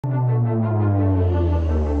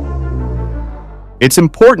It's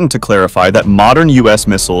important to clarify that modern U.S.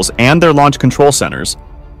 missiles and their launch control centers,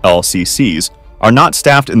 LCCs, are not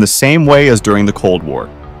staffed in the same way as during the Cold War.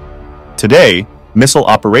 Today, missile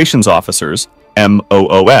operations officers,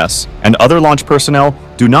 MOOs, and other launch personnel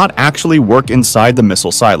do not actually work inside the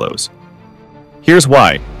missile silos. Here's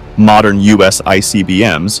why. Modern U.S.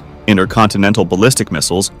 ICBMs, intercontinental ballistic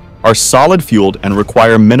missiles, are solid-fueled and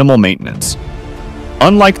require minimal maintenance.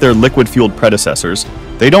 Unlike their liquid-fueled predecessors,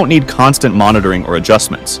 they don't need constant monitoring or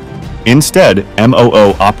adjustments. Instead,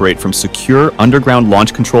 MOO operate from secure underground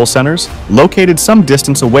launch control centers located some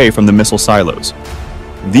distance away from the missile silos.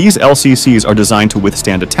 These LCCs are designed to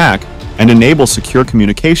withstand attack and enable secure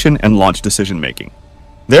communication and launch decision-making.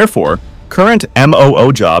 Therefore, current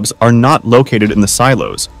MOO jobs are not located in the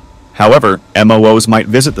silos. However, MOOs might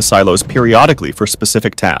visit the silos periodically for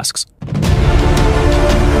specific tasks.